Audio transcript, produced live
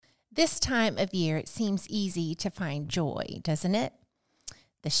This time of year, it seems easy to find joy, doesn't it?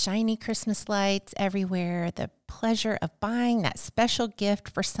 The shiny Christmas lights everywhere, the pleasure of buying that special gift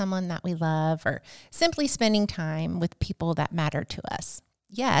for someone that we love, or simply spending time with people that matter to us.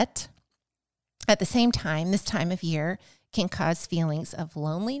 Yet, at the same time, this time of year can cause feelings of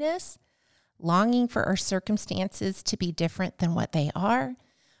loneliness, longing for our circumstances to be different than what they are,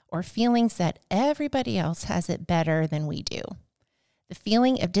 or feelings that everybody else has it better than we do. The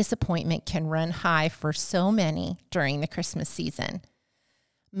feeling of disappointment can run high for so many during the Christmas season.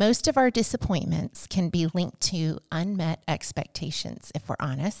 Most of our disappointments can be linked to unmet expectations, if we're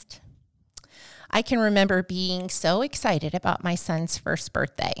honest. I can remember being so excited about my son's first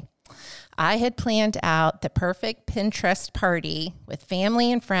birthday. I had planned out the perfect Pinterest party with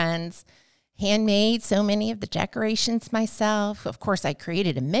family and friends, handmade so many of the decorations myself. Of course, I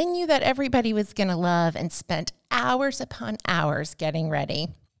created a menu that everybody was going to love and spent hours upon hours getting ready.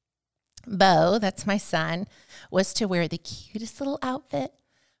 Bo, that's my son, was to wear the cutest little outfit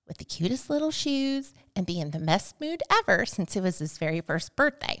with the cutest little shoes and be in the best mood ever since it was his very first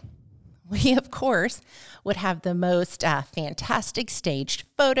birthday. We, of course, would have the most fantastic staged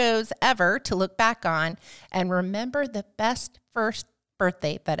photos ever to look back on and remember the best first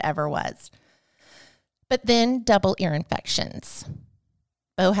birthday that ever was. But then double ear infections.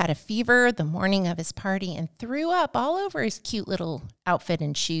 Bo had a fever the morning of his party and threw up all over his cute little outfit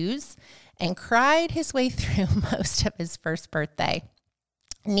and shoes and cried his way through most of his first birthday.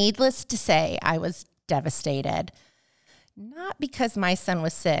 Needless to say, I was devastated. Not because my son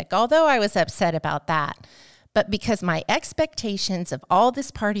was sick, although I was upset about that, but because my expectations of all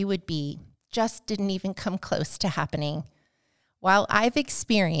this party would be just didn't even come close to happening. While I've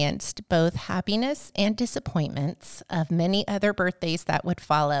experienced both happiness and disappointments of many other birthdays that would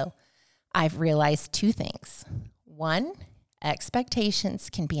follow, I've realized two things. One, expectations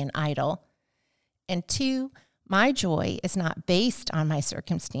can be an idol. And two, my joy is not based on my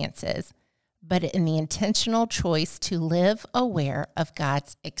circumstances, but in the intentional choice to live aware of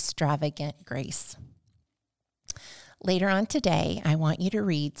God's extravagant grace. Later on today, I want you to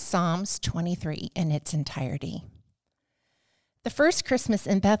read Psalms 23 in its entirety. The first Christmas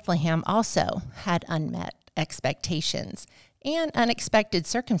in Bethlehem also had unmet expectations and unexpected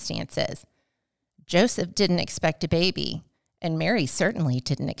circumstances. Joseph didn't expect a baby, and Mary certainly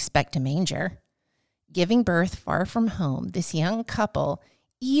didn't expect a manger. Giving birth far from home, this young couple,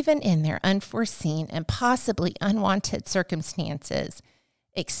 even in their unforeseen and possibly unwanted circumstances,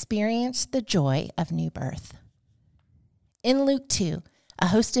 experienced the joy of new birth. In Luke 2, a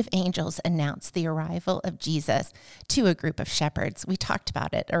host of angels announced the arrival of Jesus to a group of shepherds. We talked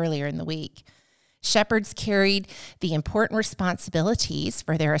about it earlier in the week. Shepherds carried the important responsibilities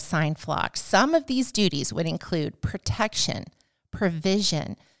for their assigned flocks. Some of these duties would include protection,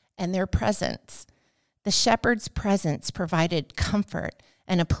 provision, and their presence. The shepherd's presence provided comfort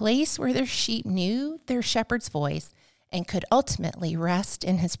and a place where their sheep knew their shepherd's voice and could ultimately rest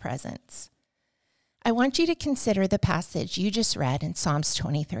in his presence. I want you to consider the passage you just read in Psalms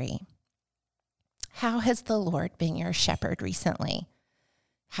 23. How has the Lord been your shepherd recently?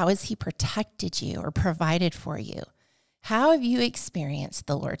 How has he protected you or provided for you? How have you experienced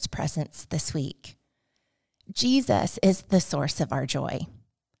the Lord's presence this week? Jesus is the source of our joy.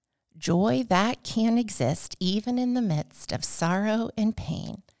 Joy that can exist even in the midst of sorrow and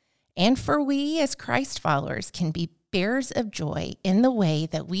pain. And for we as Christ followers can be bearers of joy in the way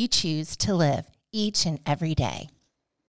that we choose to live each and every day.